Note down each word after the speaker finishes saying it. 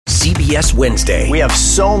CBS Wednesday. We have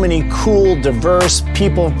so many cool, diverse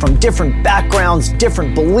people from different backgrounds,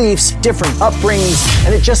 different beliefs, different upbringings,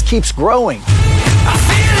 and it just keeps growing.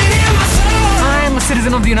 I'm a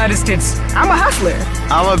citizen of the United States. I'm a hustler.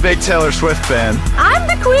 I'm a big Taylor Swift fan. I'm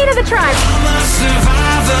the queen of the tribe.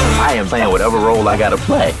 I am playing whatever role I gotta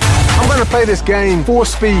play. I'm gonna play this game full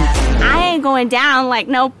speed. I ain't going down like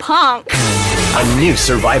no punk. A new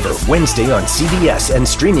Survivor, Wednesday on CBS and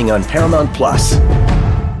streaming on Paramount+.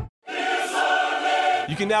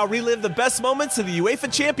 You can now relive the best moments of the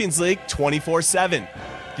UEFA Champions League 24/7.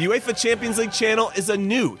 The UEFA Champions League channel is a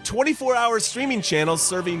new 24-hour streaming channel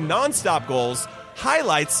serving non-stop goals,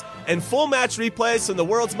 highlights, and full match replays from the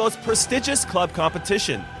world's most prestigious club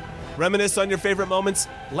competition. Reminisce on your favorite moments,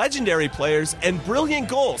 legendary players, and brilliant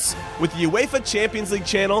goals with the UEFA Champions League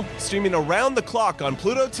channel streaming around the clock on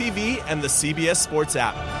Pluto TV and the CBS Sports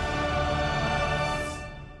app.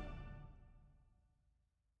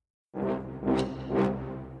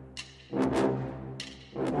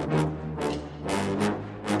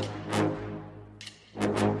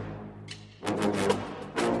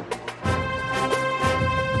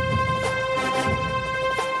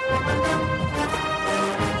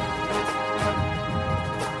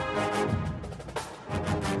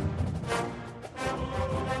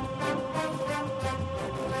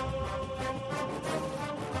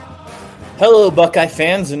 Hello, Buckeye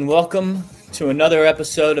fans, and welcome to another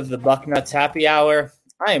episode of the Bucknuts Happy Hour.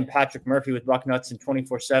 I am Patrick Murphy with Bucknuts and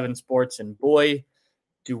 24/7 Sports, and boy,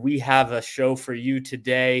 do we have a show for you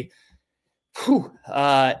today.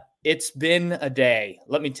 It's been a day,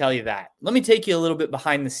 let me tell you that. Let me take you a little bit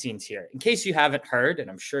behind the scenes here. In case you haven't heard, and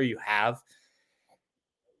I'm sure you have,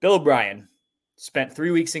 Bill O'Brien spent 3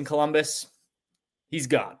 weeks in Columbus. He's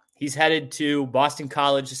gone. He's headed to Boston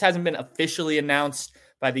College. This hasn't been officially announced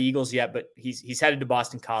by the Eagles yet, but he's headed to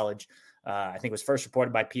Boston College. I think it was first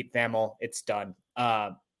reported by Pete Thamel. It's done.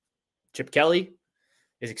 Chip Kelly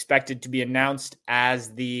is expected to be announced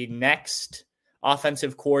as the next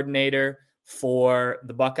offensive coordinator for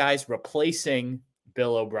the Buckeyes, replacing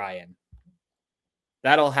Bill O'Brien.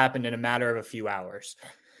 That'll happen in a matter of a few hours.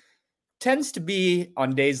 Tends to be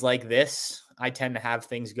on days like this, I tend to have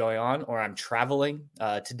things going on, or I'm traveling.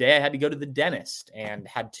 Today I had to go to the dentist and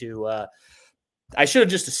had to I should have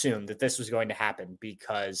just assumed that this was going to happen,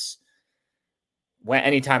 because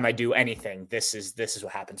anytime I do anything, this is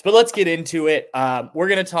what happens. But let's get into it. We're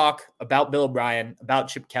going to talk about Bill O'Brien, about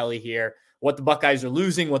Chip Kelly here, what the Buckeyes are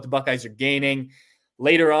losing, what the Buckeyes are gaining.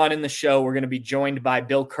 Later on in the show, we're going to be joined by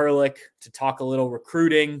Bill Kurlick to talk a little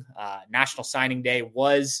recruiting. National Signing Day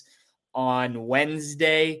was on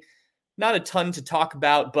Wednesday. Not a ton to talk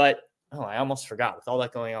about, but I almost forgot with all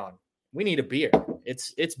that going on. We need a beer.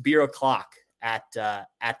 It's beer o'clock at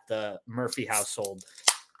the Murphy household.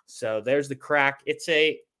 So there's the crack. It's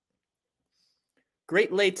a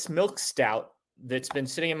Great Lakes milk stout that's been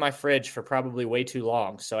sitting in my fridge for probably way too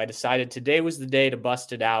long. So I decided today was the day to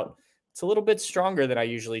bust it out. It's a little bit stronger than I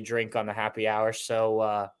usually drink on the happy hour. So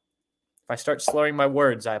if I start slurring my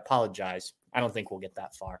words, I apologize. I don't think we'll get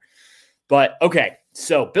that far. But okay,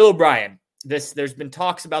 so Bill O'Brien. There's been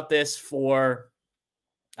talks about this for,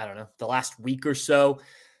 I don't know, the last week or so.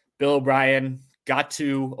 Bill O'Brien got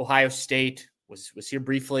to Ohio State, was here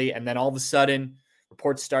briefly, and then all of a sudden,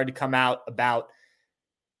 reports started to come out about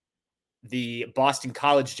the Boston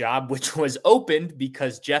College job, which was opened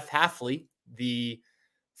because Jeff Hafley, the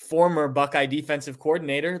former Buckeye defensive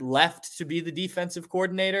coordinator, left to be the defensive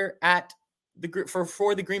coordinator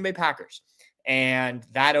for the Green Bay Packers. And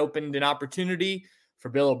that opened an opportunity for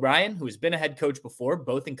Bill O'Brien, who has been a head coach before,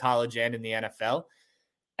 both in college and in the NFL.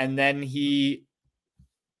 And then he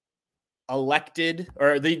elected,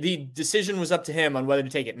 or the decision was up to him on whether to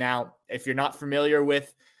take it. Now, if you're not familiar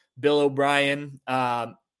with Bill O'Brien,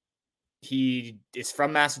 he is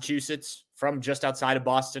from Massachusetts, from just outside of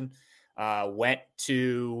Boston, went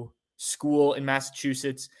to school in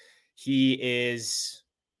Massachusetts. His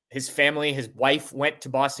family, his wife went to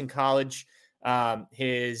Boston College.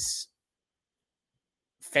 His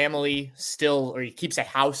family he keeps a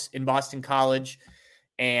house in Boston College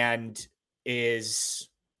and is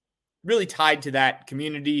really tied to that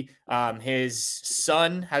community. His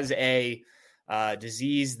son has a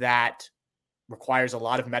disease that requires a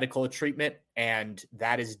lot of medical treatment, and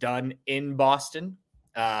that is done in Boston.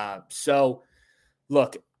 So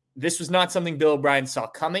look, this was not something Bill O'Brien saw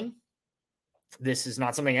coming. This is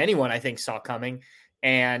not something anyone, I think, saw coming.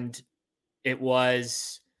 And it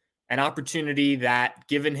was an opportunity that,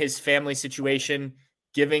 given his family situation,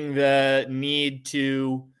 giving the need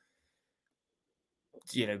to,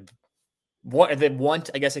 want,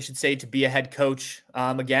 I guess I should say, to be a head coach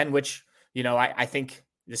again, which, I think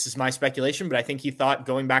This is my speculation, but I think he thought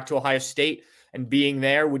going back to Ohio State and being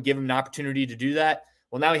there would give him an opportunity to do that.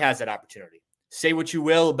 Well, now he has that opportunity. Say what you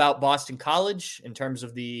will about Boston College in terms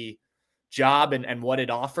of the job and what it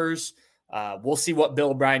offers. We'll see what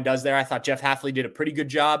Bill O'Brien does there. I thought Jeff Hafley did a pretty good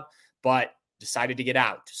job, but decided to get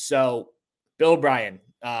out. So Bill O'Brien,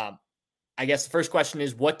 I guess the first question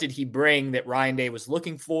is, what did he bring that Ryan Day was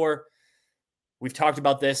looking for? We've talked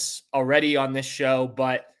about this already on this show,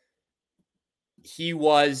 but he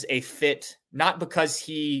was a fit, not because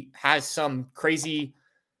he has some crazy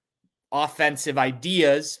offensive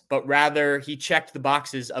ideas, but rather he checked the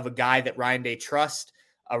boxes of a guy that Ryan Day trusts,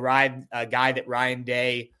 a guy that Ryan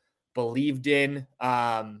Day believed in,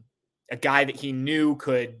 a guy that he knew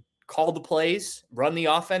could call the plays, run the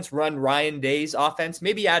offense, run Ryan Day's offense,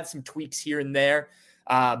 maybe add some tweaks here and there,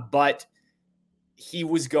 but he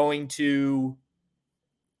was going to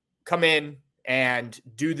come in and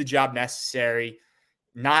do the job necessary,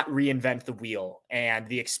 not reinvent the wheel. And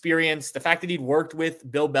the experience, the fact that he'd worked with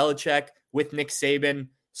Bill Belichick, with Nick Saban,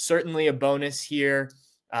 certainly a bonus here.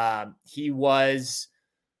 He was,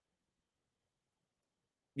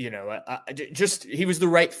 he was the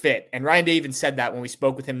right fit. And Ryan Day even said that when we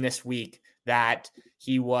spoke with him this week, that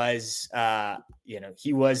he was,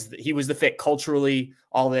 he was the fit culturally,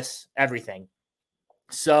 all this, everything.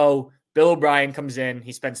 So Bill O'Brien comes in,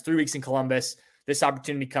 he spends 3 weeks in Columbus. This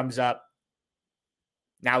opportunity comes up.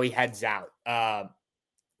 Now he heads out. If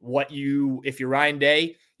you're Ryan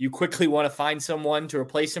Day, you quickly want to find someone to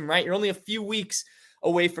replace him, right? You're only a few weeks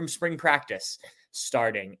away from spring practice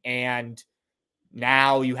starting, and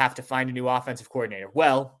now you have to find a new offensive coordinator.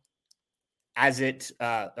 Well, as it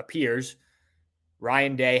appears,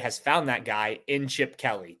 Ryan Day has found that guy in Chip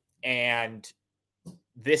Kelly. And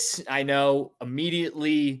this, I know,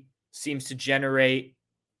 immediately seems to generate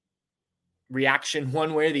reaction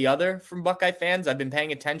one way or the other from Buckeye fans. I've been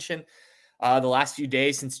paying attention the last few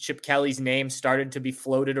days since Chip Kelly's name started to be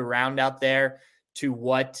floated around out there to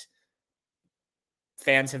what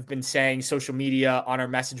fans have been saying, social media, on our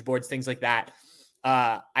message boards, things like that.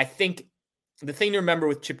 I think the thing to remember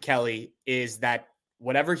with Chip Kelly is that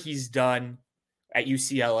whatever he's done at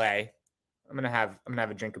UCLA, I'm gonna have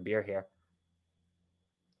a drink of beer here.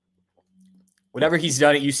 Whatever he's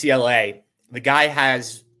done at UCLA, the guy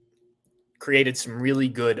has created some really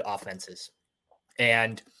good offenses.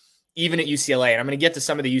 And even at UCLA, and I'm going to get to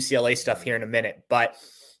some of the UCLA stuff here in a minute, but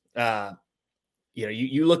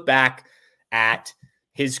you look back at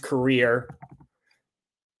his career,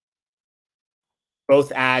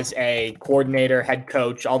 both as a coordinator, head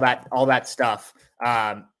coach, all that stuff.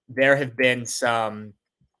 There have been some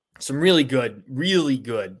really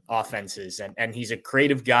good offenses, and he's a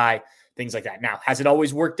creative guy, things like that. Now, has it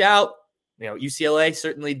always worked out? UCLA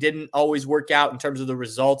certainly didn't always work out in terms of the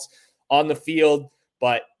results on the field,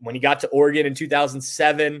 but when he got to Oregon in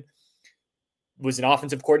 2007, was an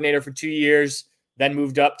offensive coordinator for 2 years, then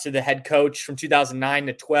moved up to the head coach from 2009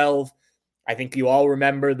 to 12. I think you all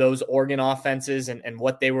remember those Oregon offenses and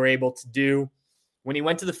what they were able to do. When he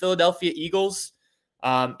went to the Philadelphia Eagles,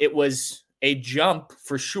 it was a jump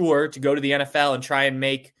for sure to go to the NFL and try and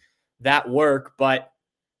make that work, but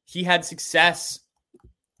he had success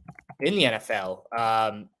in the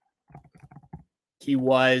NFL. He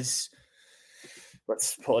was,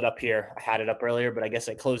 let's pull it up here. I had it up earlier, but I guess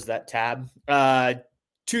I closed that tab.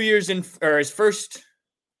 His first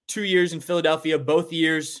 2 years in Philadelphia, both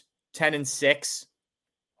years 10-6.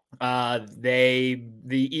 The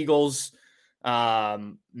Eagles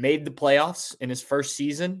made the playoffs in his first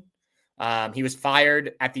season. He was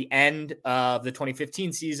fired at the end of the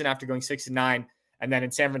 2015 season after going 6-9. And then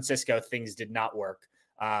in San Francisco, things did not work.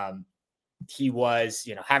 He was,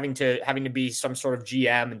 having to be some sort of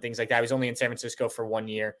GM and things like that. He was only in San Francisco for 1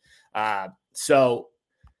 year. So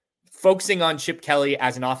focusing on Chip Kelly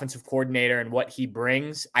as an offensive coordinator and what he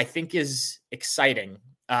brings, I think is exciting.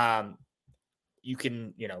 We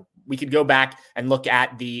could go back and look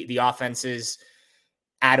at the offenses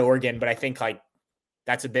at Oregon, but I think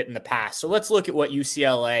that's a bit in the past. So let's look at what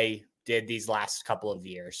UCLA did these last couple of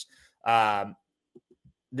years.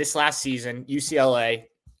 This last season, UCLA,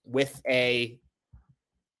 with a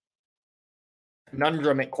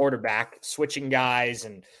conundrum at quarterback, switching guys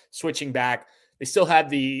and switching back, they still had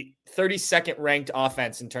the 32nd ranked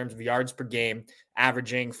offense in terms of yards per game,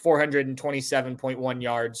 averaging 427.1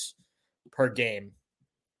 yards per game.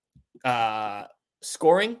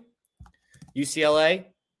 Scoring, UCLA,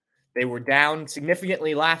 they were down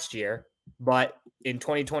significantly last year, but in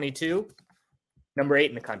 2022, number 8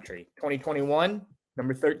 in the country. 2021,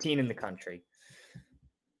 number 13 in the country.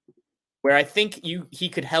 Where I think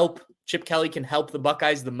Chip Kelly can help the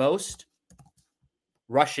Buckeyes the most,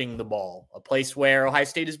 rushing the ball, a place where Ohio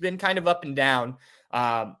State has been kind of up and down.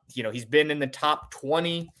 He's been in the top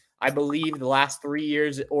 20, I believe, the last 3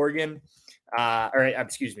 years at Oregon, at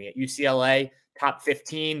UCLA, top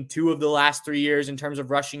 15, 2 of the last 3 years in terms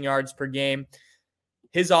of rushing yards per game.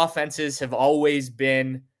 His offenses have always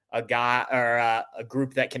been a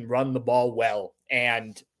group that can run the ball well.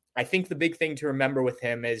 And I think the big thing to remember with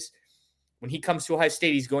him is when he comes to Ohio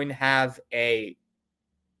State, he's going to have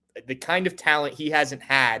the kind of talent he hasn't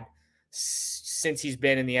had since he's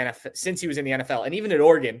been in the NFL, since he was in the NFL. And even at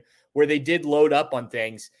Oregon, where they did load up on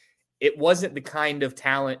things, it wasn't the kind of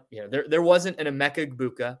talent, there wasn't an Emeka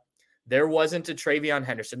Egbuka. There wasn't a Travion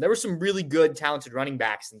Henderson. There were some really good, talented running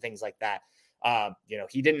backs and things like that.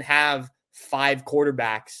 He didn't have 5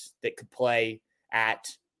 quarterbacks that could play at,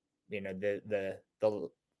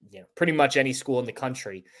 pretty much any school in the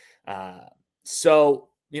country. So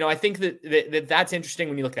I think that's interesting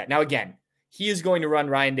when you look at that. Now, again, he is going to run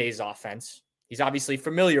Ryan Day's offense. He's obviously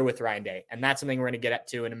familiar with Ryan Day, and that's something we're going to get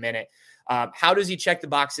to in a minute. How does he check the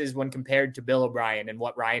boxes when compared to Bill O'Brien and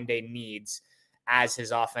what Ryan Day needs as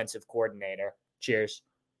his offensive coordinator? Cheers.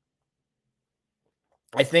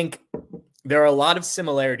 I think there are a lot of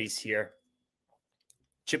similarities here.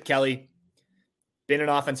 Chip Kelly, been an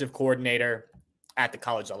offensive coordinator at the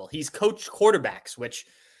college level. He's coached quarterbacks, which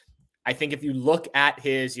I think if you look at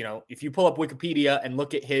his, if you pull up Wikipedia and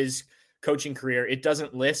look at his coaching career, it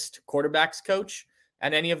doesn't list quarterbacks coach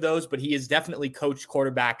at any of those, but he has definitely coached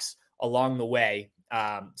quarterbacks along the way.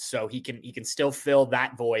 So he can still fill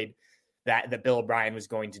that void that Bill O'Brien was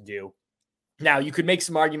going to do. Now, you could make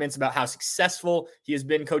some arguments about how successful he has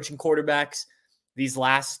been coaching quarterbacks these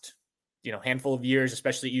last, handful of years,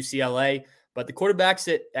 especially at UCLA. But the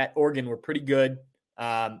quarterbacks at Oregon were pretty good.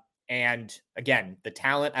 And again, the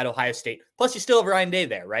talent at Ohio State. Plus, you still have Ryan Day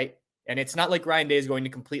there, right? And it's not like Ryan Day is going to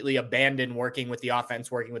completely abandon working with the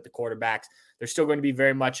offense, working with the quarterbacks. There's still going to be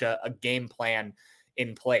very much a game plan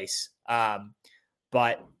in place.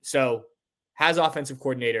 But so has offensive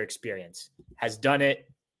coordinator experience, has done it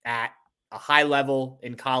at a high level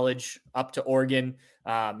in college up to Oregon,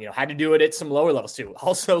 had to do it at some lower levels too.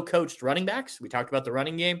 Also coached running backs. We talked about the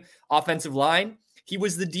running game, offensive line. He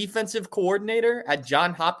was the defensive coordinator at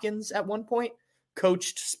Johns Hopkins at one point,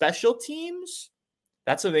 coached special teams.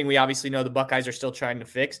 That's something we obviously know the Buckeyes are still trying to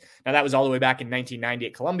fix. Now, that was all the way back in 1990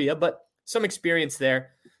 at Columbia, but some experience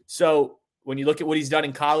there. So when you look at what he's done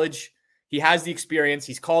in college, he has the experience.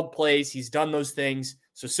 He's called plays. He's done those things.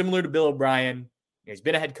 So similar to Bill O'Brien, he's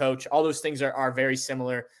been a head coach. All those things are very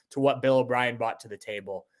similar to what Bill O'Brien brought to the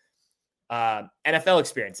table. NFL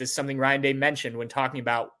experience is something Ryan Day mentioned when talking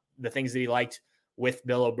about the things that he liked with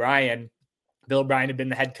Bill O'Brien. Bill O'Brien had been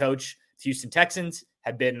the head coach to Houston Texans,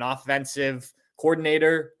 had been an offensive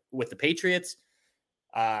coordinator with the Patriots.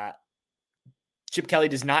 Chip Kelly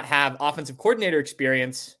does not have offensive coordinator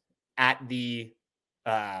experience at the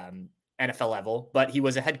NFL level, but he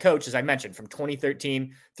was a head coach, as I mentioned, from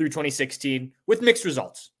 2013 through 2016 with mixed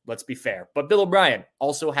results. Let's be fair. But Bill O'Brien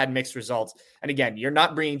also had mixed results. And again, you're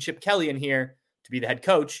not bringing Chip Kelly in here to be the head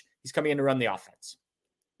coach. He's coming in to run the offense.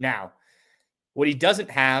 Now, what he doesn't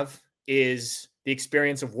have is the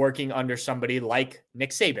experience of working under somebody like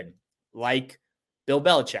Nick Saban, like Bill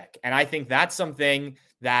Belichick. And I think that's something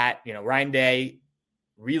that, Ryan Day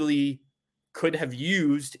really could have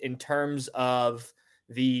used in terms of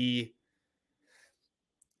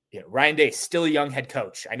Ryan Day is still a young head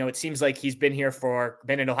coach. I know it seems like he's been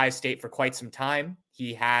in Ohio State for quite some time.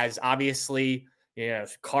 He has obviously,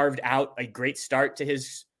 carved out a great start to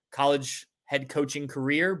his college head coaching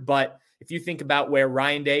career. But if you think about where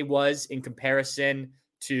Ryan Day was in comparison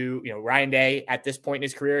to, Ryan Day at this point in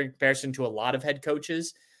his career, in comparison to a lot of head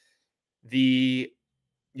coaches,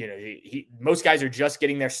 most guys are just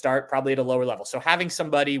getting their start probably at a lower level. So having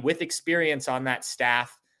somebody with experience on that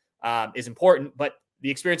staff is important, but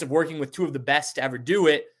the experience of working with two of the best to ever do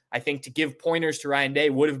it, I think to give pointers to Ryan Day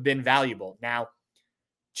would have been valuable. Now,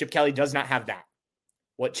 Chip Kelly does not have that.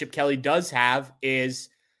 What Chip Kelly does have is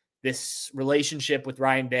this relationship with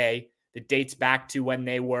Ryan Day that dates back to when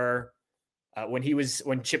they were, when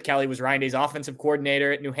Chip Kelly was Ryan Day's offensive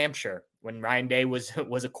coordinator at New Hampshire, when Ryan Day was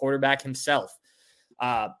a quarterback himself.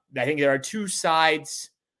 I think there are two sides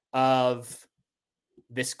of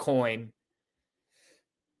this coin.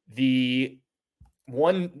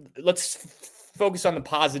 Let's focus on the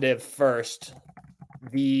positive first.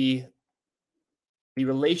 The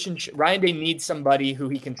relationship, Ryan Day needs somebody who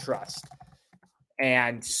he can trust.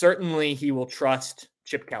 And certainly he will trust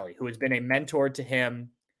Chip Kelly, who has been a mentor to him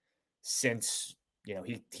since,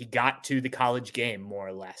 he got to the college game, more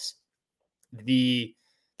or less.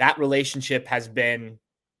 That relationship has been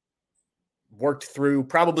worked through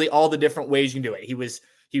probably all the different ways you can do it.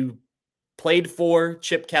 He played for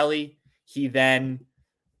Chip Kelly. He then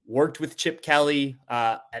worked with Chip Kelly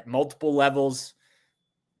at multiple levels,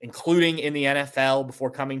 including in the NFL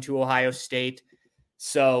before coming to Ohio State.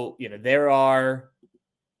 So, there are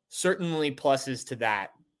certainly pluses to that.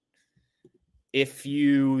 If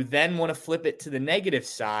you then want to flip it to the negative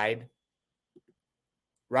side,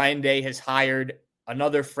 Ryan Day has hired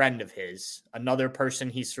another friend of his, another person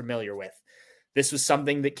he's familiar with. This was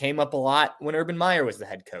something that came up a lot when Urban Meyer was the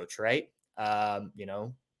head coach, right?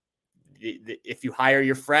 If you hire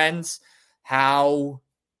your friends, how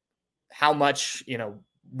much,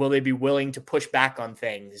 will they be willing to push back on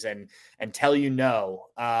things and tell you no?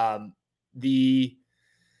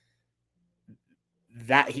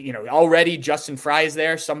 Already Justin Fry is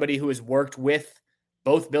there, somebody who has worked with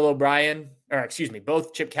both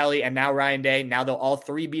both Chip Kelly and now Ryan Day. Now they'll all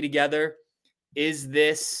three be together. Is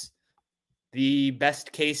this the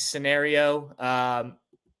best case scenario?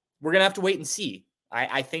 We're going to have to wait and see.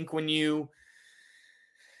 I think when you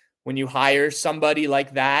hire somebody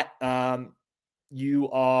like that, you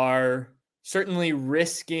are certainly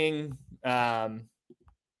risking kind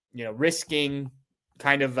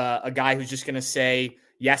of a guy who's just going to say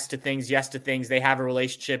yes to things. They have a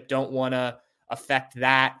relationship, don't want to affect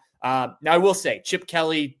that. Now, I will say, Chip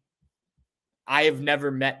Kelly, I have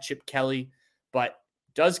never met Chip Kelly, but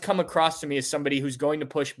does come across to me as somebody who's going to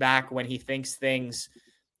push back when he thinks things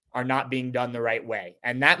are not being done the right way.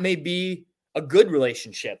 And that may be a good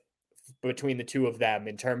relationship between the two of them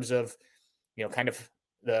in terms of, kind of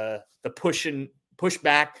the push and push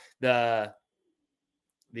back, the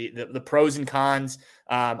pros and cons.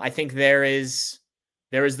 I think there is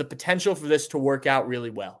the potential for this to work out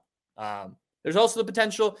really well. There's also the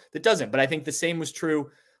potential that doesn't, but I think the same was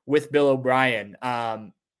true with Bill O'Brien.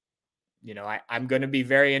 I'm going to be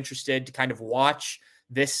very interested to kind of watch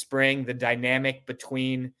this spring the dynamic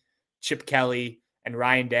between Chip Kelly and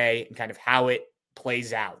Ryan Day and kind of how it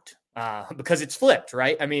plays out because it's flipped,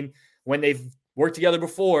 right? I mean, when they've worked together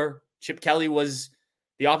before, Chip Kelly was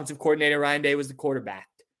the offensive coordinator, Ryan Day was the quarterback.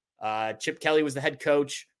 Chip Kelly was the head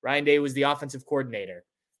coach, Ryan Day was the offensive coordinator.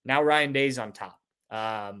 Now Ryan Day's on top.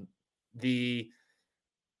 The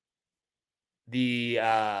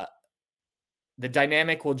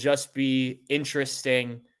dynamic will just be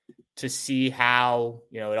interesting to see how,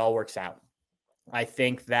 it all works out. I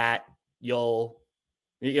think that we'll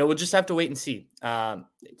just have to wait and see.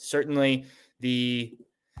 Certainly the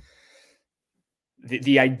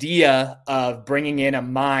idea of bringing in a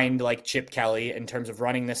mind like Chip Kelly in terms of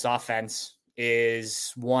running this offense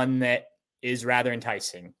is one that is rather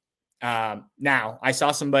enticing. Now, I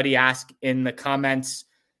saw somebody ask in the comments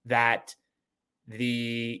that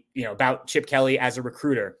about Chip Kelly as a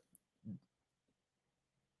recruiter.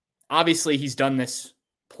 Obviously, he's done this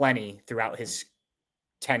plenty throughout his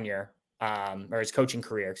tenure, or his coaching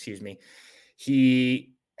career, excuse me.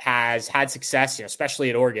 He has had success, especially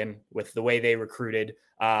at Oregon with the way they recruited.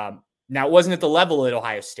 Now, it wasn't at the level that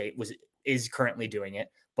Ohio State is currently doing it,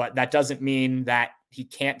 but that doesn't mean that he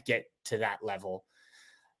can't get to that level.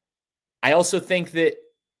 I also think that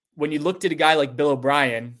when you looked at a guy like Bill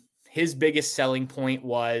O'Brien, his biggest selling point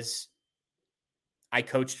was, I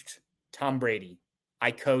coached Tom Brady.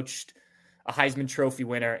 I coached a Heisman Trophy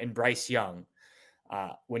winner in Bryce Young.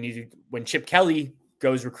 When Chip Kelly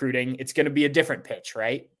goes recruiting, it's going to be a different pitch,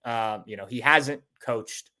 right? He hasn't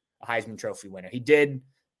coached a Heisman Trophy winner. He did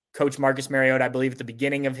coach Marcus Mariota, I believe, at the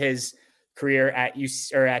beginning of his career at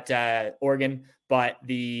Oregon, but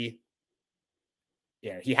he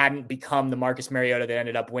hadn't become the Marcus Mariota that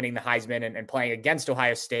ended up winning the Heisman and playing against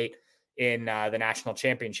Ohio State in the national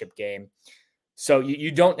championship game. So you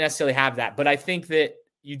don't necessarily have that, but I think that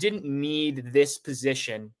you didn't need this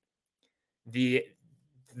position, this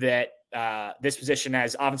position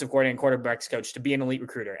as offensive coordinator and quarterbacks coach to be an elite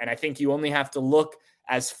recruiter. And I think you only have to look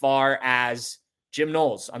as far as Jim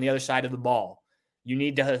Knowles on the other side of the ball. You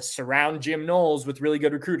need to surround Jim Knowles with really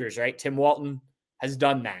good recruiters, right? Tim Walton has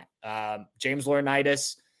done that. James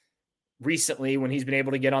Laurinaitis recently, when he's been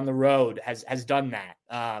able to get on the road, has done that.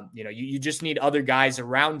 You just need other guys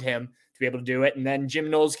around him to be able to do it. And then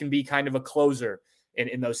Jim Knowles can be kind of a closer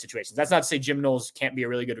in those situations. That's not to say Jim Knowles can't be a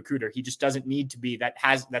really good recruiter. He just doesn't need to be.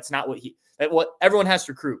 That's not what everyone has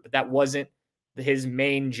to recruit, but that wasn't his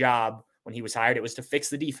main job when he was hired. It was to fix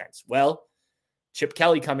the defense. Well, Chip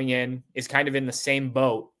Kelly coming in is kind of in the same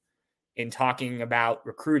boat in talking about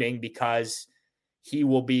recruiting, because he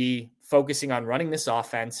will be focusing on running this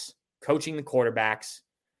offense, coaching the quarterbacks,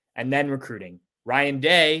 and then recruiting. Ryan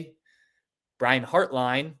Day, Brian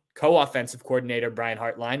Hartline, co-offensive coordinator Brian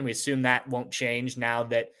Hartline. We assume that won't change now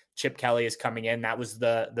that Chip Kelly is coming in. That was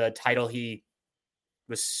the title he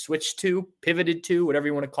was switched to, pivoted to, whatever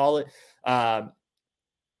you want to call it.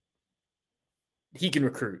 He can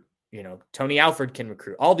recruit. Tony Alford can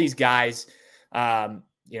recruit. All these guys, have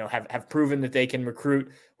proven that they can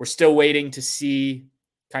recruit. We're still waiting to see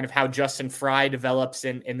kind of how Justin Fry develops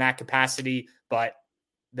in that capacity, but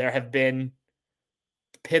there have been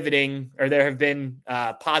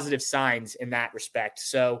positive signs in that respect.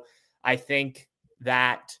 So I think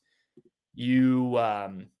that you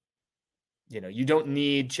don't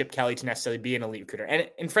need Chip Kelly to necessarily be an elite recruiter.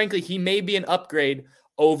 And frankly, he may be an upgrade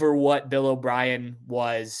over what Bill O'Brien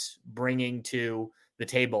was bringing to the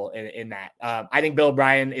table in that. I think Bill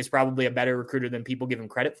O'Brien is probably a better recruiter than people give him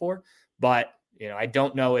credit for, but I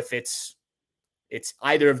don't know if it's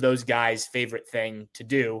either of those guys' favorite thing to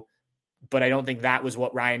do, but I don't think that was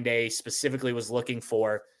what Ryan Day specifically was looking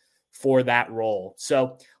for that role.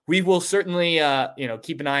 So we will certainly,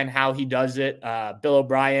 keep an eye on how he does it. Bill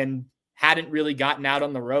O'Brien hadn't really gotten out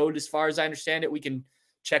on the road as far as I understand it. We can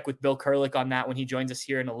check with Bill Kurlick on that when he joins us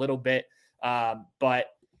here in a little bit. But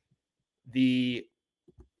so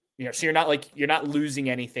you're not losing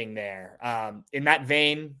anything there. In that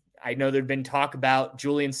vein, I know there'd been talk about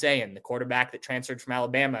Julian Sayin, the quarterback that transferred from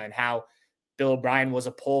Alabama, and how Bill O'Brien was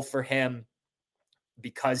a pull for him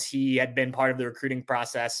because he had been part of the recruiting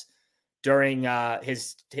process during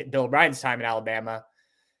Bill O'Brien's time in Alabama.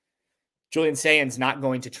 Julian Sayin's not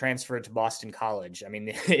going to transfer to Boston College. I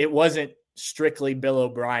mean, it wasn't strictly Bill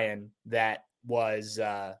O'Brien that was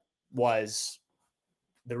the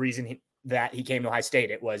reason that he came to Ohio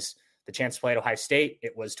State. It was the chance to play at Ohio State.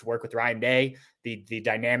 It was to work with Ryan Day, the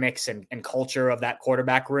dynamics and culture of that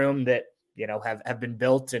quarterback room that, have been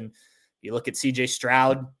built. And you look at CJ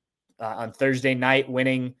Stroud on Thursday night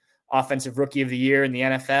winning Offensive Rookie of the Year in the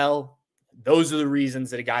NFL. Those are the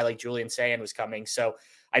reasons that a guy like Julian Sayin was coming. So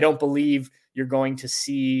I don't believe you're going to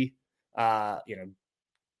see, guys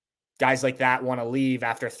like that want to leave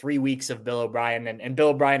after 3 weeks of Bill O'Brien. And Bill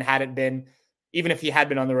O'Brien hadn't been, even if he had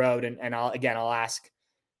been on the road, and I'll ask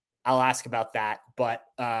about that. But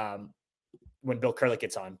when Bill Kurlick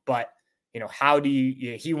gets on, but how do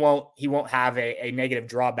he won't have a negative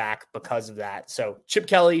drawback because of that. So Chip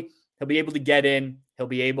Kelly, he'll be able to get in, he'll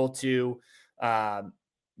be able to,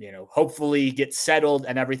 hopefully get settled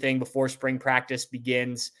and everything before spring practice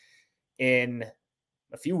begins in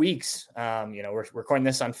a few weeks. We're recording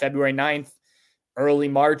this on February 9th. Early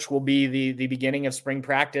March will be the beginning of spring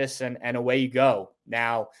practice, and away you go.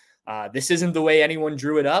 Now, this isn't the way anyone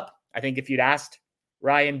drew it up. I think if you'd asked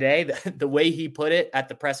Ryan Day, the way he put it at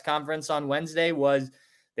the press conference on Wednesday was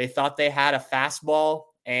they thought they had a fastball,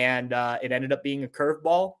 and it ended up being a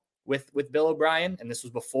curveball with Bill O'Brien. And this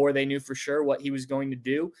was before they knew for sure what he was going to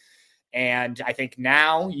do. And I think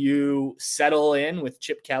now you settle in with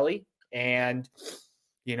Chip Kelly, and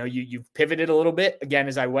you've pivoted a little bit. Again,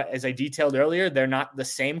 as I detailed earlier, they're not the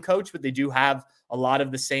same coach, but they do have a lot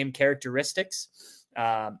of the same characteristics.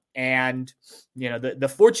 And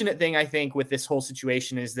the fortunate thing I think with this whole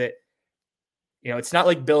situation is that, it's not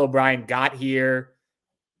like Bill O'Brien got here,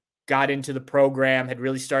 got into the program, had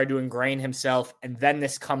really started to ingrain himself, and then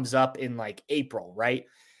this comes up in like April, right?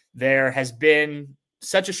 There has been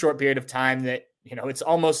such a short period of time that, it's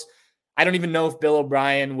almost, I don't even know if Bill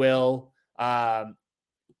O'Brien will,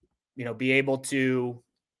 be able to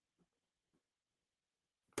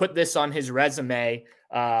put this on his resume,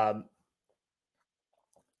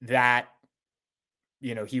 that,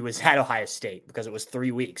 he was at Ohio State, because it was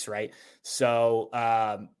 3 weeks. Right. So,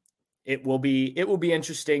 it will be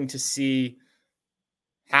interesting to see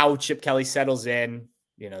how Chip Kelly settles in.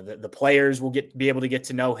 The players will be able to get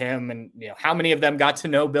to know him, and, how many of them got to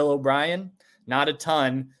know Bill O'Brien? Not a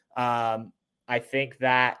ton. I think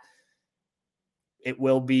that it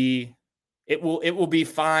will be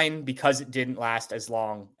fine, because it didn't last as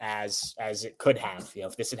long as it could have.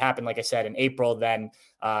 If this had happened, like I said, in April, then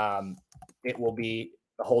it will be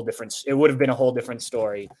it would have been a whole different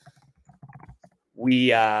story.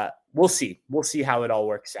 We'll see how it all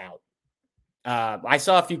works out. I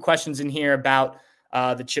saw a few questions in here about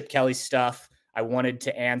the Chip Kelly stuff I wanted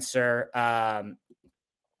to answer.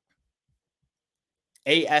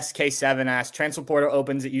 ASK7 asked, transfer portal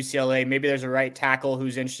opens at UCLA. Maybe there's a right tackle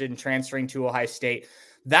who's interested in transferring to Ohio State.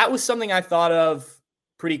 That was something I thought of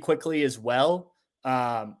pretty quickly as well.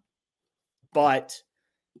 But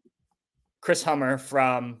Chris Hummer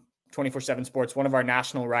from 24/7 Sports, one of our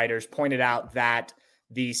national writers, pointed out that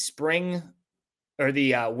the spring or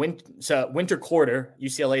the winter quarter,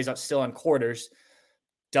 UCLA is still on quarters,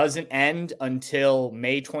 doesn't end until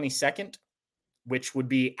May 22nd, which would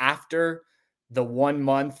be after the 1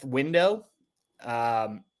 month window.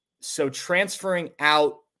 So transferring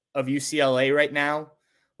out of UCLA right now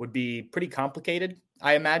would be pretty complicated,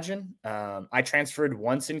 I imagine. I transferred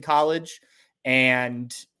once in college,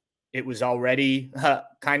 and it was already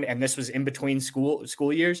and this was in between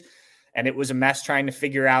school years, and it was a mess trying to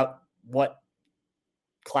figure out what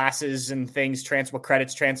classes and things what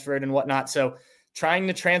credits transferred and whatnot. So trying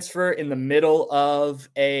to transfer in the middle of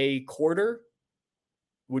a quarter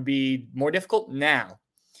would be more difficult now.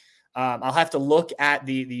 I'll have to look at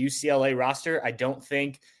the UCLA roster. I don't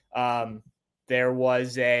think there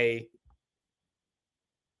was a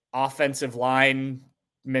offensive lineman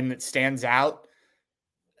that stands out.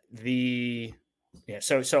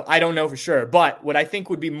 So I don't know for sure, but what I think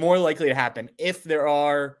would be more likely to happen if there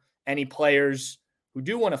are any players who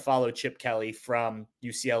do want to follow Chip Kelly from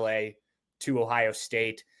UCLA to Ohio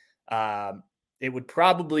State, it would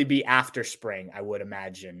probably be after spring, I would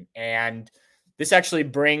imagine. And this actually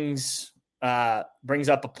brings up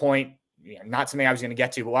a point, not something I was going to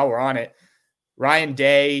get to, but while we're on it, Ryan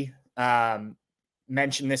Day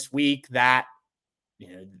mentioned this week that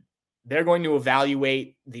they're going to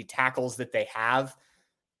evaluate the tackles that they have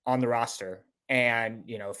on the roster. And,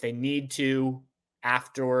 if they need to,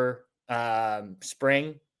 after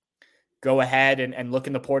spring, go ahead and look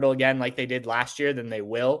in the portal again like they did last year, then they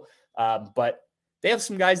will. But they have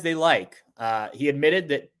some guys they like. He admitted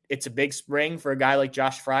that it's a big spring for a guy like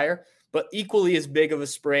Josh Fryer, but equally as big of a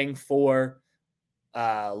spring for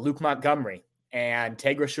Luke Montgomery and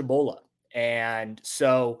Tegra Shabola. And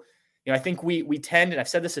so, I think we tend, and I've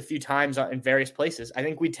said this a few times in various places, I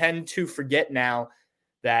think we tend to forget now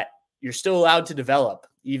that you're still allowed to develop,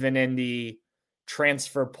 even in the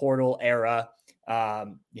transfer portal era.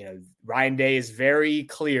 Ryan Day is very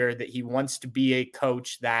clear that he wants to be a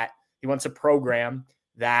coach, that he wants a program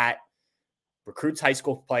that recruits high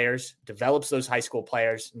school players, develops those high school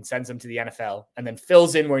players, and sends them to the NFL, and then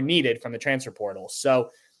fills in where needed from the transfer portal.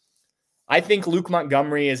 So I think Luke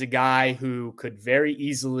Montgomery is a guy who could very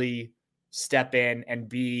easily step in and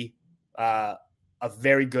be a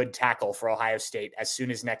very good tackle for Ohio State as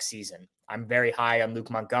soon as next season. I'm very high on Luke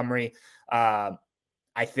Montgomery. I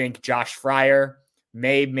think Josh Fryer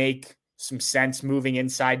may make some sense moving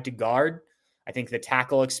inside to guard. I think the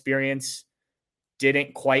tackle experience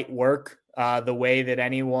didn't quite work the way that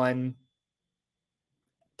anyone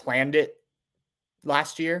planned it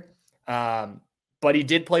last year. But he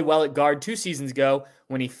did play well at guard 2 seasons ago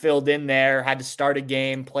when he filled in there, had to start a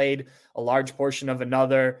game, played a large portion of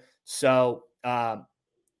another. So, I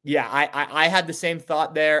had the same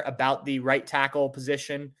thought there about the right tackle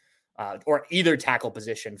position, or either tackle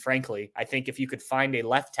position, frankly. I think if you could find a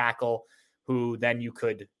left tackle who then you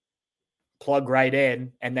could plug right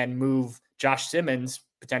in and then move Josh Simmons,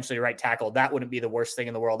 potentially right tackle, that wouldn't be the worst thing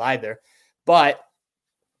in the world either. But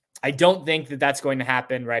I don't think that that's going to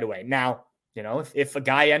happen right away. Now, if a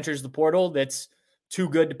guy enters the portal that's too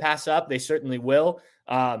good to pass up, they certainly will.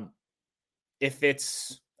 If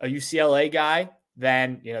it's a UCLA guy,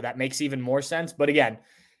 then, that makes even more sense. But again,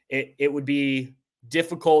 it would be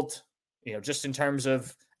difficult, just in terms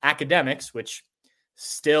of academics, which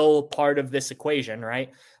still part of this equation,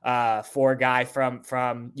 right? For a guy from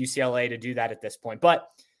UCLA to do that at this point. But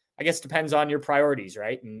I guess it depends on your priorities,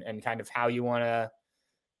 right? And kind of how you want to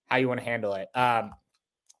handle it.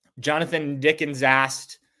 Jonathan Dickens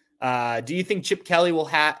asked, do you think Chip Kelly will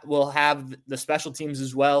have the special teams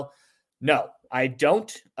as well? No, I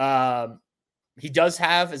don't. He does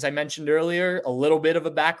have, as I mentioned earlier, a little bit of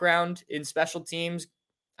a background in special teams.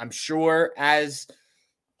 I'm sure as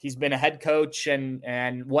he's been a head coach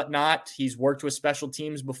and whatnot, he's worked with special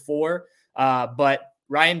teams before. But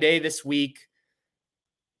Ryan Day this week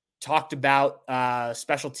talked about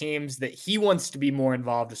special teams, that he wants to be more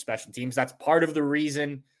involved with special teams. That's part of the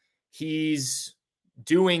reason he's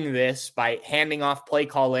doing this by handing off play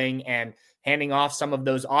calling and handing off some of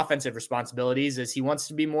those offensive responsibilities, is he wants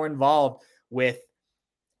to be more involved with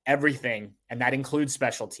everything. And that includes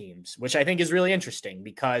special teams, which I think is really interesting,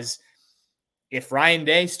 because if Ryan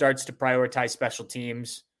Day starts to prioritize special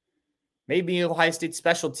teams, maybe Ohio State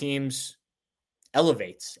special teams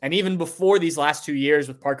elevates. And even before these last 2 years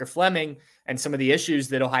with Parker Fleming and some of the issues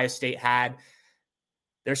that Ohio State had,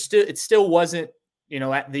 it still wasn't,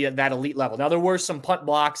 at that elite level. Now, there were some punt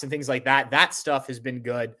blocks and things like that. That stuff has been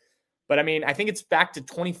good. But I mean, I think it's back to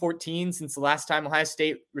 2014 since the last time Ohio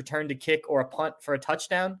State returned a kick or a punt for a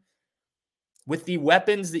touchdown. With the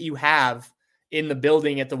weapons that you have in the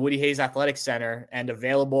building at the Woody Hayes Athletic Center and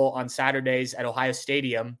available on Saturdays at Ohio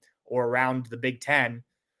Stadium or around the Big Ten,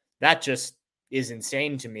 that just is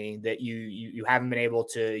insane to me, that you haven't been able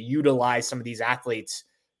to utilize some of these athletes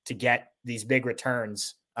to get these big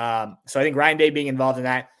returns. So I think Ryan Day being involved in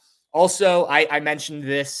that, Also, I mentioned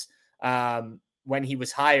this when he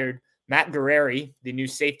was hired. Matt Guerrieri, the new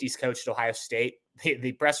safeties coach at Ohio State,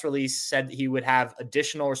 the press release said that he would have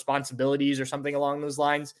additional responsibilities or something along those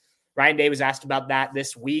lines. Ryan Day was asked about that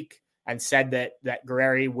this week and said that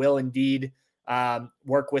Guerrieri will indeed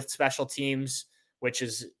work with special teams, which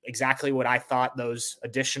is exactly what I thought those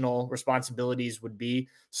additional responsibilities would be.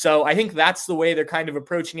 So I think that's the way they're kind of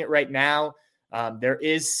approaching it right now. There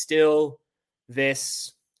is still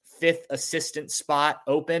this 10th assistant spot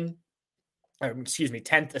open,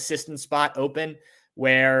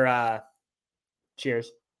 where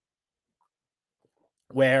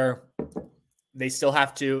where they still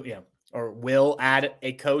have to, or will add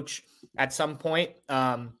a coach at some point.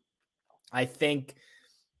 I think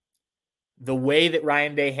the way that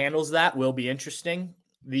Ryan Day handles that will be interesting.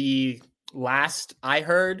 The last I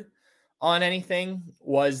heard on anything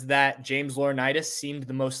was that James Laurinaitis seemed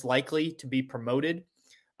the most likely to be promoted.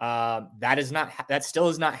 That still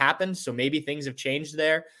has not happened. So maybe things have changed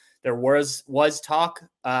there. There was talk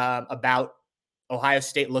about Ohio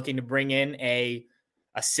State looking to bring in a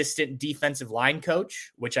assistant defensive line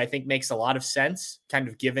coach, which I think makes a lot of sense, kind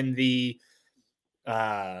of given the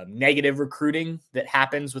negative recruiting that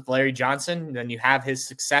happens with Larry Johnson. Then you have his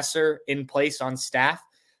successor in place on staff,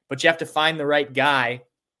 but you have to find the right guy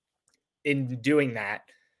in doing that.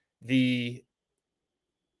 The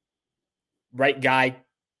right guy,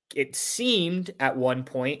 it seemed at one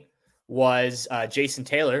point, was Jason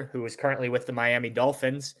Taylor, who is currently with the Miami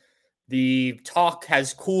Dolphins. The talk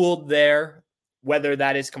has cooled there. Whether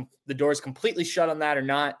that is the door is completely shut on that or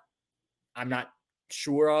not, I'm not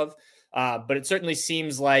sure of. But it certainly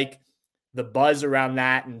seems like the buzz around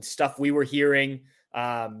that and stuff we were hearing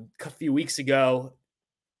a few weeks ago,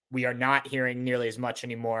 we are not hearing nearly as much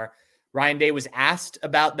anymore. Ryan Day was asked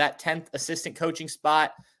about that 10th assistant coaching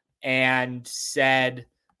spot and said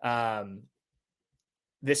he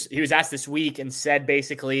was asked this week and said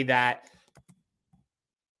basically that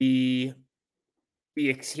he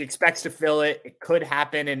expects to fill it. It could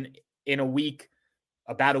happen in a week,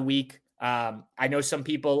 about a week. I know some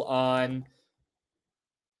people on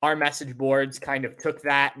our message boards kind of took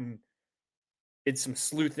that and did some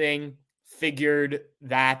sleuthing, figured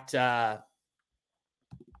that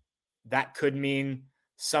that could mean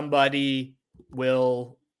somebody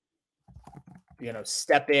will,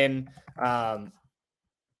 step in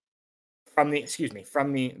from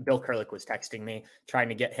the Bill Kurlick was texting me, trying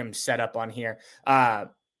to get him set up on here, that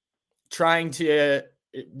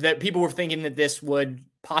people were thinking that this would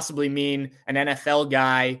possibly mean an NFL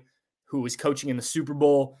guy who was coaching in the Super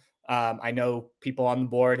Bowl. I know people on the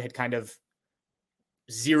board had kind of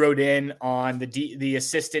zeroed in on the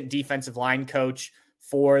assistant defensive line coach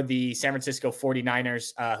for the San Francisco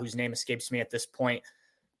 49ers, whose name escapes me at this point.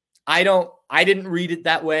 I didn't read it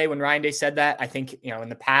that way when Ryan Day said that. I think, in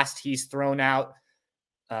the past he's thrown out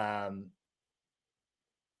some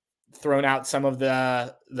of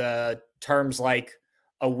the terms like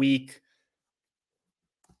a week,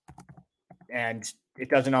 and it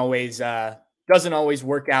doesn't always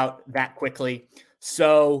work out that quickly.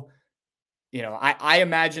 So, I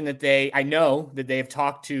imagine that I know that they've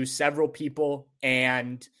talked to several people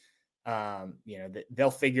and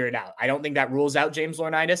they'll figure it out. I don't think that rules out James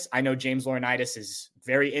Laurinaitis. I know James Laurinaitis is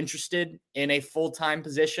very interested in a full-time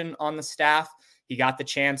position on the staff. He got the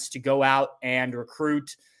chance to go out and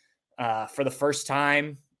recruit for the first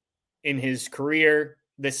time in his career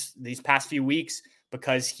these past few weeks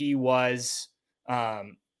because he was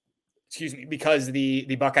because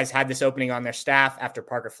the Buckeyes had this opening on their staff after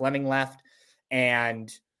Parker Fleming left,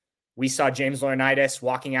 and we saw James Laurinaitis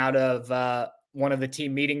walking out of one of the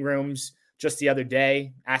team meeting rooms just the other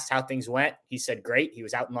day, asked how things went. He said, great. He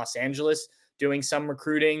was out in Los Angeles doing some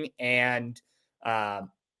recruiting, and he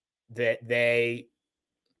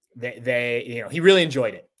really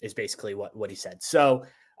enjoyed it is basically what he said. So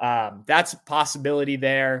that's a possibility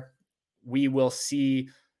there. We will see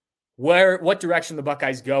what direction the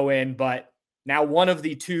Buckeyes go in, but now one of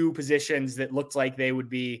the two positions that looked like they would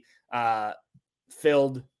be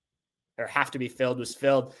filled or have to be filled was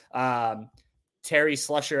filled. Terry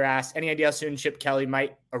Slusher asked, any idea how soon Chip Kelly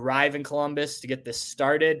might arrive in Columbus to get this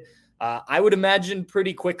started? I would imagine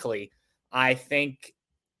pretty quickly. I think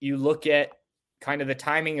you look at kind of the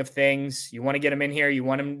timing of things. You want to get him in here. You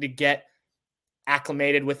want him to get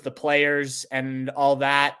acclimated with the players and all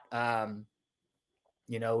that.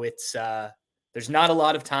 It's there's not a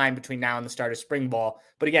lot of time between now and the start of spring ball.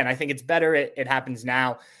 But again, I think it's better it happens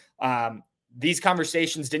now. These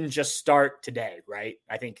conversations didn't just start today, right?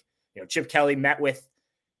 I think Chip Kelly met with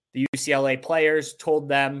the UCLA players, told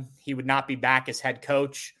them he would not be back as head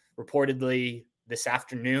coach. Reportedly, this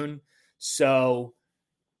afternoon. So,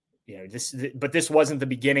 but this wasn't the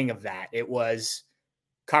beginning of that. It was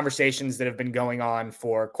conversations that have been going on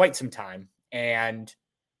for quite some time. And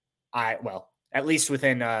at least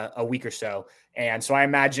within a week or so. And so I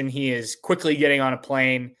imagine he is quickly getting on a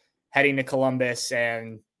plane, heading to Columbus,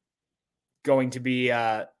 and going to be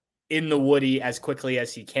in the Woody as quickly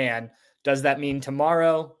as he can. Does that mean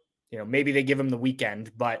tomorrow? Maybe they give him the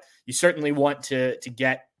weekend, but you certainly want to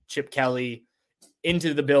get Chip Kelly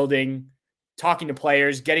into the building, talking to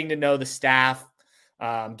players, getting to know the staff,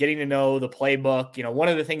 getting to know the playbook. One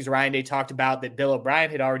of the things Ryan Day talked about that Bill O'Brien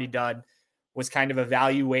had already done was kind of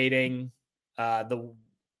evaluating the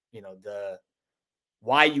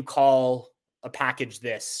why you call a package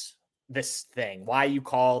this thing, why you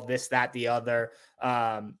call this, that, the other.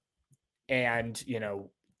 And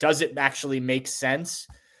does it actually make sense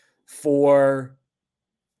for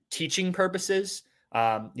teaching purposes?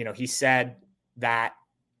 He said that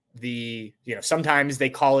sometimes they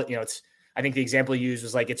call it, I think the example he used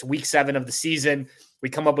was like, it's week 7 of the season. We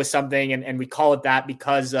come up with something and we call it that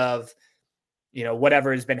because of,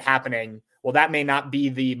 whatever has been happening. Well, that may not be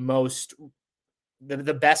the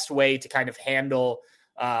best way to kind of handle,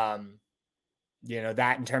 that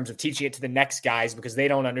in terms of teaching it to the next guys, because they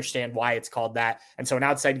don't understand why it's called that. And so an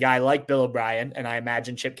outside guy like Bill O'Brien, and I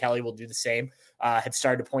imagine Chip Kelly will do the same, had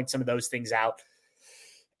started to point some of those things out.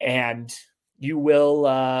 And you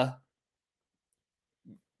will,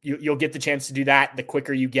 you'll get the chance to do that the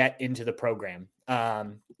quicker you get into the program.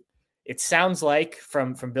 It sounds like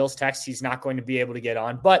from Bill's text, he's not going to be able to get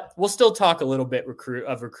on, but we'll still talk a little bit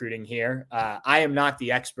of recruiting here. I am not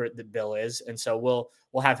the expert that Bill is, and so we'll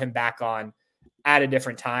have him back on at a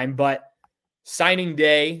different time. But signing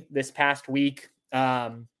day this past week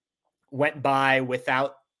went by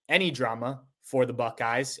without any drama for the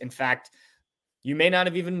Buckeyes. In fact, you may not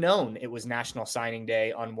have even known it was National Signing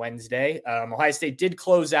Day on Wednesday. Ohio State did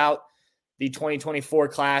close out the 2024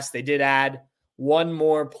 class. They did add one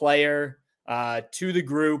more player to the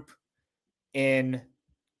group in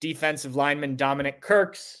defensive lineman Dominic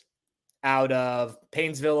Kirks out of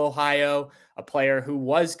Painesville, Ohio, a player who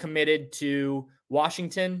was committed to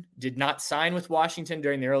Washington, did not sign with Washington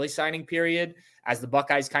during the early signing period as the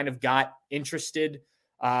Buckeyes kind of got interested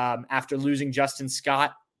after losing Justin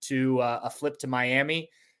Scott to a flip to Miami.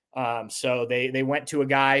 So they went to a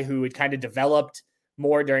guy who had kind of developed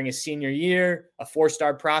more during his senior year, a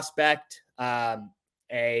 4-star prospect, the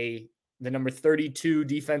number 32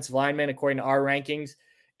 defensive lineman, according to our rankings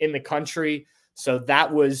in the country. So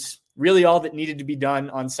that was really all that needed to be done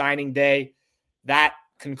on signing day. That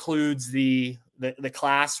concludes the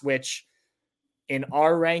class, which in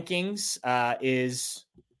our rankings is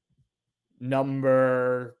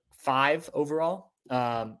number 5 overall.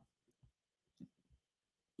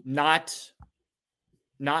 Not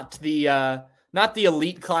the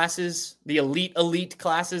elite classes, the elite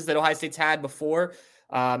classes that Ohio State's had before,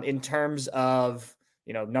 in terms of,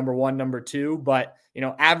 number 1, number 2, but,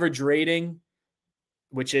 average rating,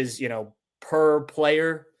 which is, per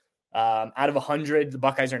player, out of 100, the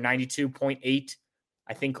Buckeyes are 92.8.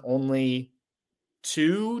 I think only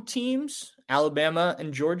 2 teams, Alabama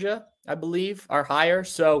and Georgia, I believe, are higher.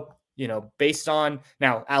 So, based on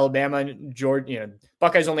now Alabama and Georgia,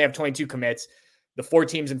 Buckeyes only have 22 commits. The 4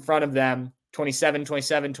 teams in front of them, 27,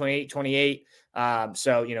 27, 28, 28.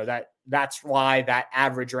 So, that's why that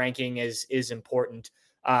average ranking is important.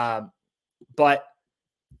 But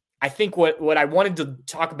I think what I wanted to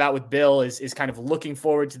talk about with Bill is kind of looking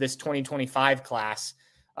forward to this 2025 class.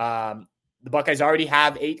 The Buckeyes already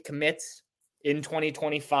have 8 commits in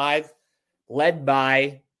 2025, led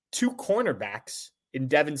by 2 cornerbacks in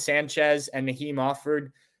Devin Sanchez and Naheem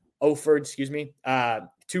Oford,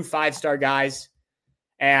 2 5-star guys.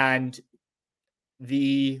 And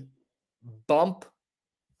the bump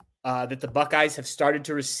that the Buckeyes have started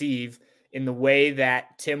to receive in the way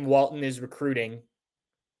that Tim Walton is recruiting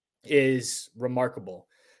is remarkable.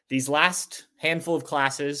 These last handful of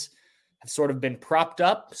classes have sort of been propped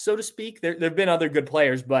up, so to speak. There have been other good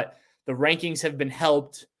players, but the rankings have been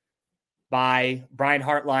helped by Brian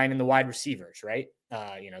Hartline and the wide receivers, right?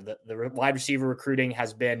 The wide receiver recruiting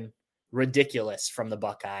has been ridiculous from the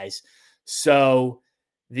Buckeyes. So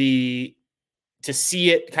to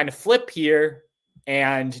see it kind of flip here,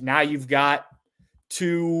 and now you've got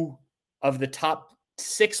 2 of the top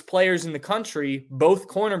 6 players in the country, both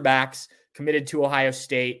cornerbacks committed to Ohio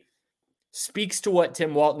State, speaks to what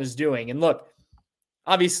Tim Walton is doing. And look,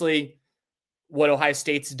 obviously what Ohio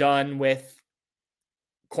State's done with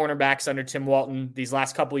cornerbacks under Tim Walton these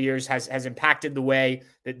last couple of years has impacted the way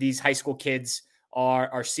that these high school kids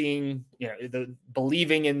are seeing, the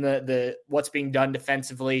believing in the what's being done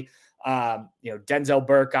defensively. Denzel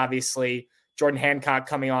Burke, obviously, Jordan Hancock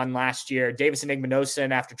coming on last year, Davison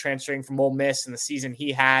Igmanosin after transferring from Ole Miss in the season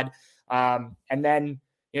he had. And then,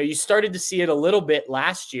 you started to see it a little bit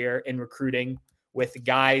last year in recruiting with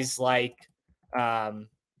guys like,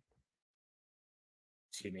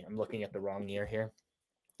 excuse me, I'm looking at the wrong year here.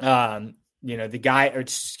 You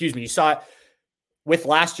saw it with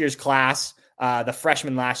last year's class, the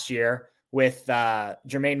freshman last year with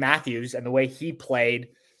Jermaine Matthews and the way he played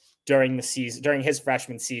during the season, during his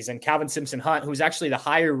freshman season. Calvin Simpson Hunt, who's actually the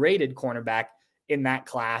higher rated cornerback in that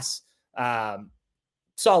class,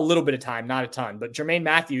 saw a little bit of time, not a ton, but Jermaine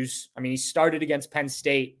Matthews, he started against Penn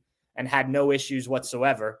State and had no issues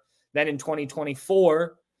whatsoever. Then in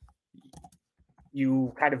 2024,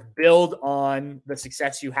 you kind of build on the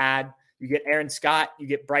success you had. You get Aaron Scott, you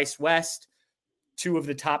get Bryce West, two of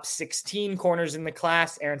the top 16 corners in the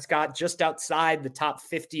class. Aaron Scott just outside the top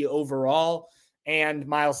 50 overall, and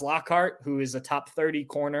Miles Lockhart, who is a top 30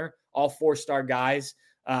 corner, all four-star guys.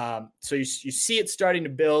 So you see it starting to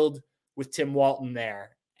build with Tim Walton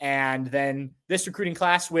there. And then this recruiting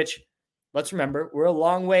class, which, let's remember, we're a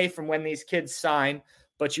long way from when these kids sign,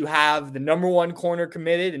 but you have the number one corner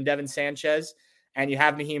committed in Devin Sanchez, and you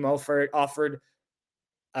have Naheem offered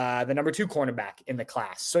the number two cornerback in the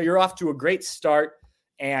class. So you're off to a great start.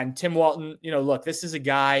 And Tim Walton, look, this is a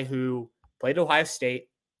guy who played at Ohio State,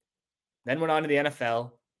 then went on to the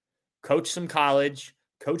NFL, coached some college,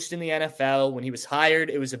 coached in the NFL. When he was hired,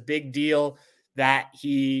 it was a big deal that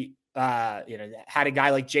he, had a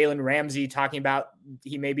guy like Jalen Ramsey talking about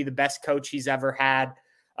he may be the best coach he's ever had.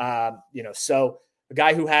 So a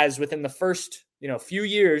guy who has, within the first, few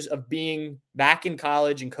years of being back in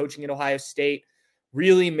college and coaching at Ohio State,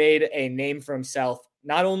 really made a name for himself,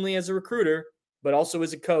 not only as a recruiter, but also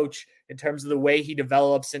as a coach in terms of the way he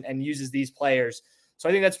develops and uses these players. So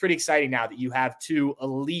I think that's pretty exciting now that you have two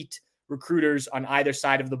elite recruiters on either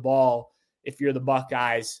side of the ball if you're the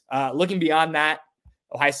Buckeyes. Looking beyond that,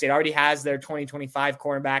 Ohio State already has their 2025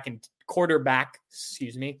 quarterback in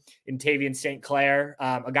Tavian St. Clair,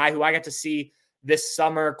 a guy who I got to see this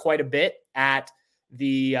summer quite a bit at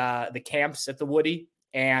the camps at the Woody,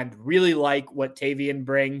 and really like what Tavian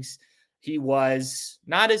brings. He was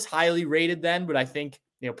not as highly rated then, but I think,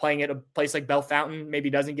 playing at a place like Bell Fountain maybe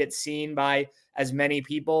doesn't get seen by as many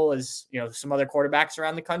people as, some other quarterbacks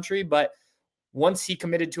around the country. But once he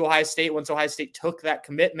committed to Ohio State, once Ohio State took that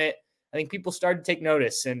commitment, I think people started to take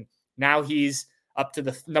notice. And now he's up to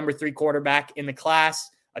the number 3 quarterback in the class,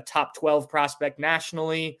 a top 12 prospect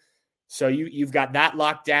nationally. So you've got that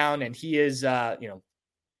locked down, and he is,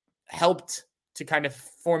 helped to kind of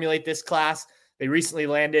formulate this class. They recently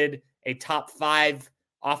landed a top 5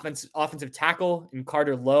 offensive tackle in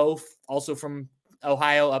Carter Lowe, also from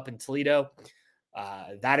Ohio, up in Toledo.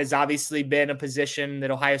 That has obviously been a position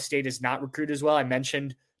that Ohio State has not recruited as well. I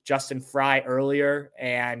mentioned Justin Fry earlier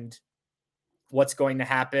and what's going to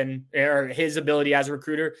happen, or his ability as a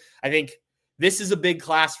recruiter. I think this is a big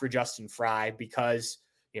class for Justin Fry because,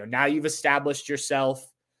 now you've established yourself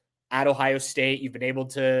at Ohio State. You've been able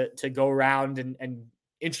to go around and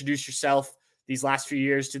introduce yourself these last few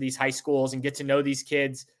years to these high schools and get to know these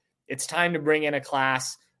kids. It's time to bring in a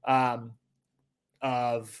class of,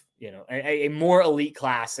 a more elite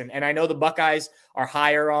class. And I know the Buckeyes are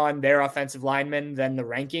higher on their offensive linemen than the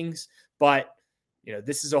rankings, but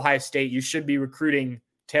this is Ohio State. You should be recruiting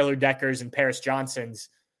Taylor Deckers and Paris Johnsons.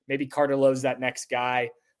 Maybe Carter Lowe's that next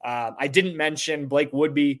guy. I didn't mention Blake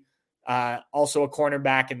Woodby, also a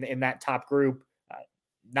cornerback in that top group.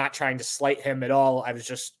 Not trying to slight him at all. I was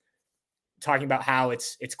just talking about how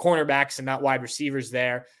it's cornerbacks and not wide receivers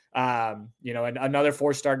there. And another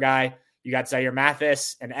 4-star guy, you got Zaire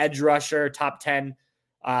Mathis, an edge rusher, top 10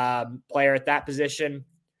 player at that position.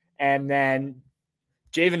 And then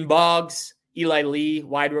Javin Boggs, Eli Lee,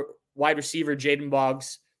 wide receiver, Javin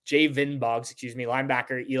Boggs,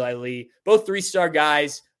 linebacker, Eli Lee, both 3-star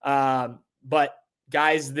guys. But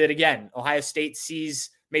guys that, again, Ohio State sees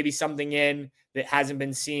maybe something in that hasn't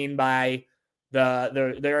been seen by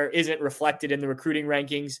there isn't reflected in the recruiting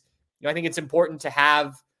rankings. I think it's important to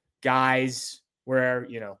have guys where,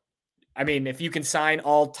 if you can sign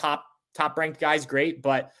all top ranked guys, great.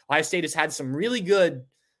 But Ohio State has had some really good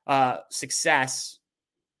success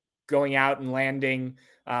going out and landing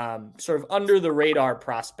sort of under the radar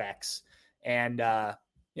prospects. And,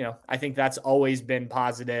 I think that's always been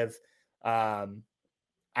positive.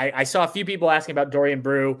 I saw a few people asking about Dorian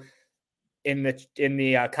Brew in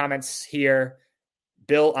the comments here.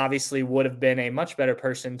 Bill obviously would have been a much better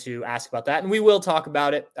person to ask about that, and we will talk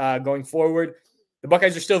about it going forward. the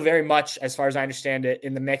Buckeyes are still very much, as far as I understand it,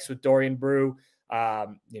 in the mix with Dorian Brew.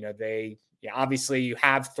 Obviously you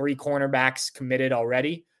have 3 cornerbacks committed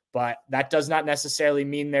already, but that does not necessarily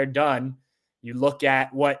mean they're done. You look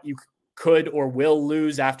at what you could or will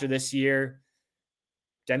lose after this year.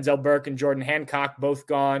 Denzel Burke and Jordan Hancock both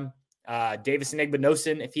gone. Davis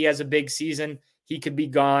Igbinosun, if he has a big season, he could be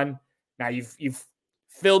gone. Now you've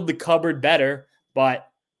filled the cupboard better, but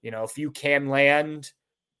if you can land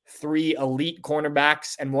 3 elite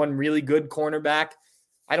cornerbacks and 1 really good cornerback,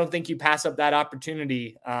 I don't think you pass up that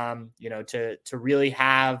opportunity, to really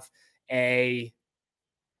have a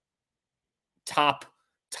top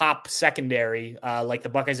secondary like the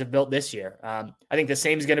Buckeyes have built this year. I think the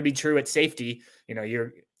same is going to be true at safety.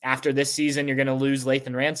 After this season, you're going to lose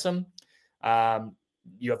Lathan Ransom.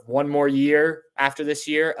 You have 1 more year after this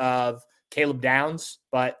year of Caleb Downs,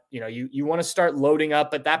 but you want to start loading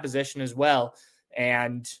up at that position as well.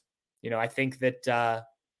 And I think that the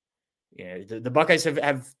Buckeyes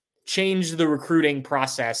have changed the recruiting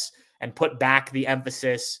process and put back the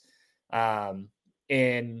emphasis on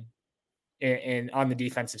the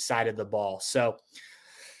defensive side of the ball. So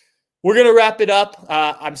we're going to wrap it up.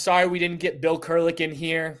 I'm sorry we didn't get Bill Kurlick in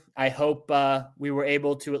here. I hope we were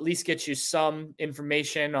able to at least get you some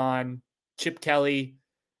information on Chip Kelly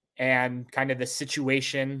and kind of the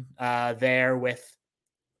situation there with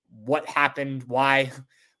what happened, why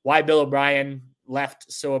Bill O'Brien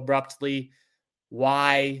left so abruptly,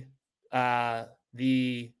 why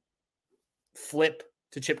the flip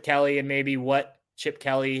to Chip Kelly, and maybe what Chip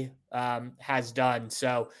Kelly has done.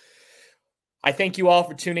 So I thank you all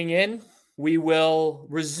for tuning in. We will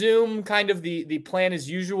resume kind of the plan as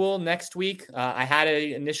usual next week. I had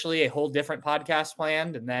initially a whole different podcast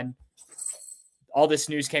planned, and then all this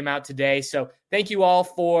news came out today. So thank you all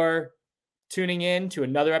for tuning in to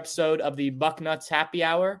another episode of the Bucknuts Happy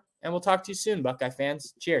Hour, and we'll talk to you soon, Buckeye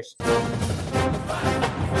fans. Cheers.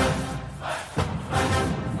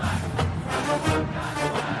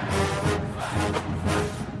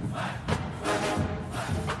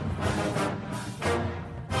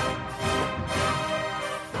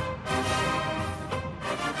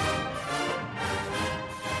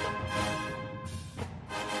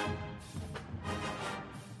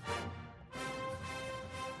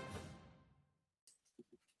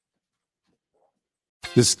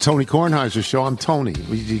 This is Tony Kornheiser's show. I'm Tony.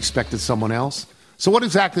 You expected someone else? So what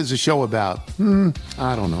exactly is the show about?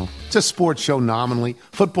 I don't know. It's a sports show nominally.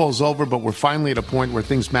 Football's over, but we're finally at a point where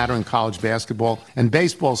things matter in college basketball, and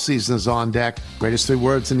baseball season is on deck. Greatest 3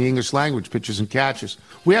 words in the English language, pitchers and catchers.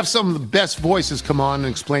 We have some of the best voices come on and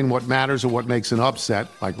explain what matters or what makes an upset,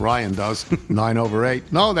 like Ryan does,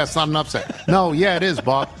 9/8. No, that's not an upset. No, yeah, it is,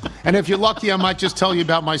 Bob. And if you're lucky, I might just tell you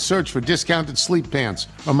about my search for discounted sleep pants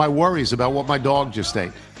or my worries about what my dog just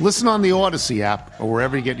ate. Listen on the Odyssey app or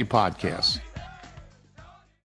wherever you get your podcasts.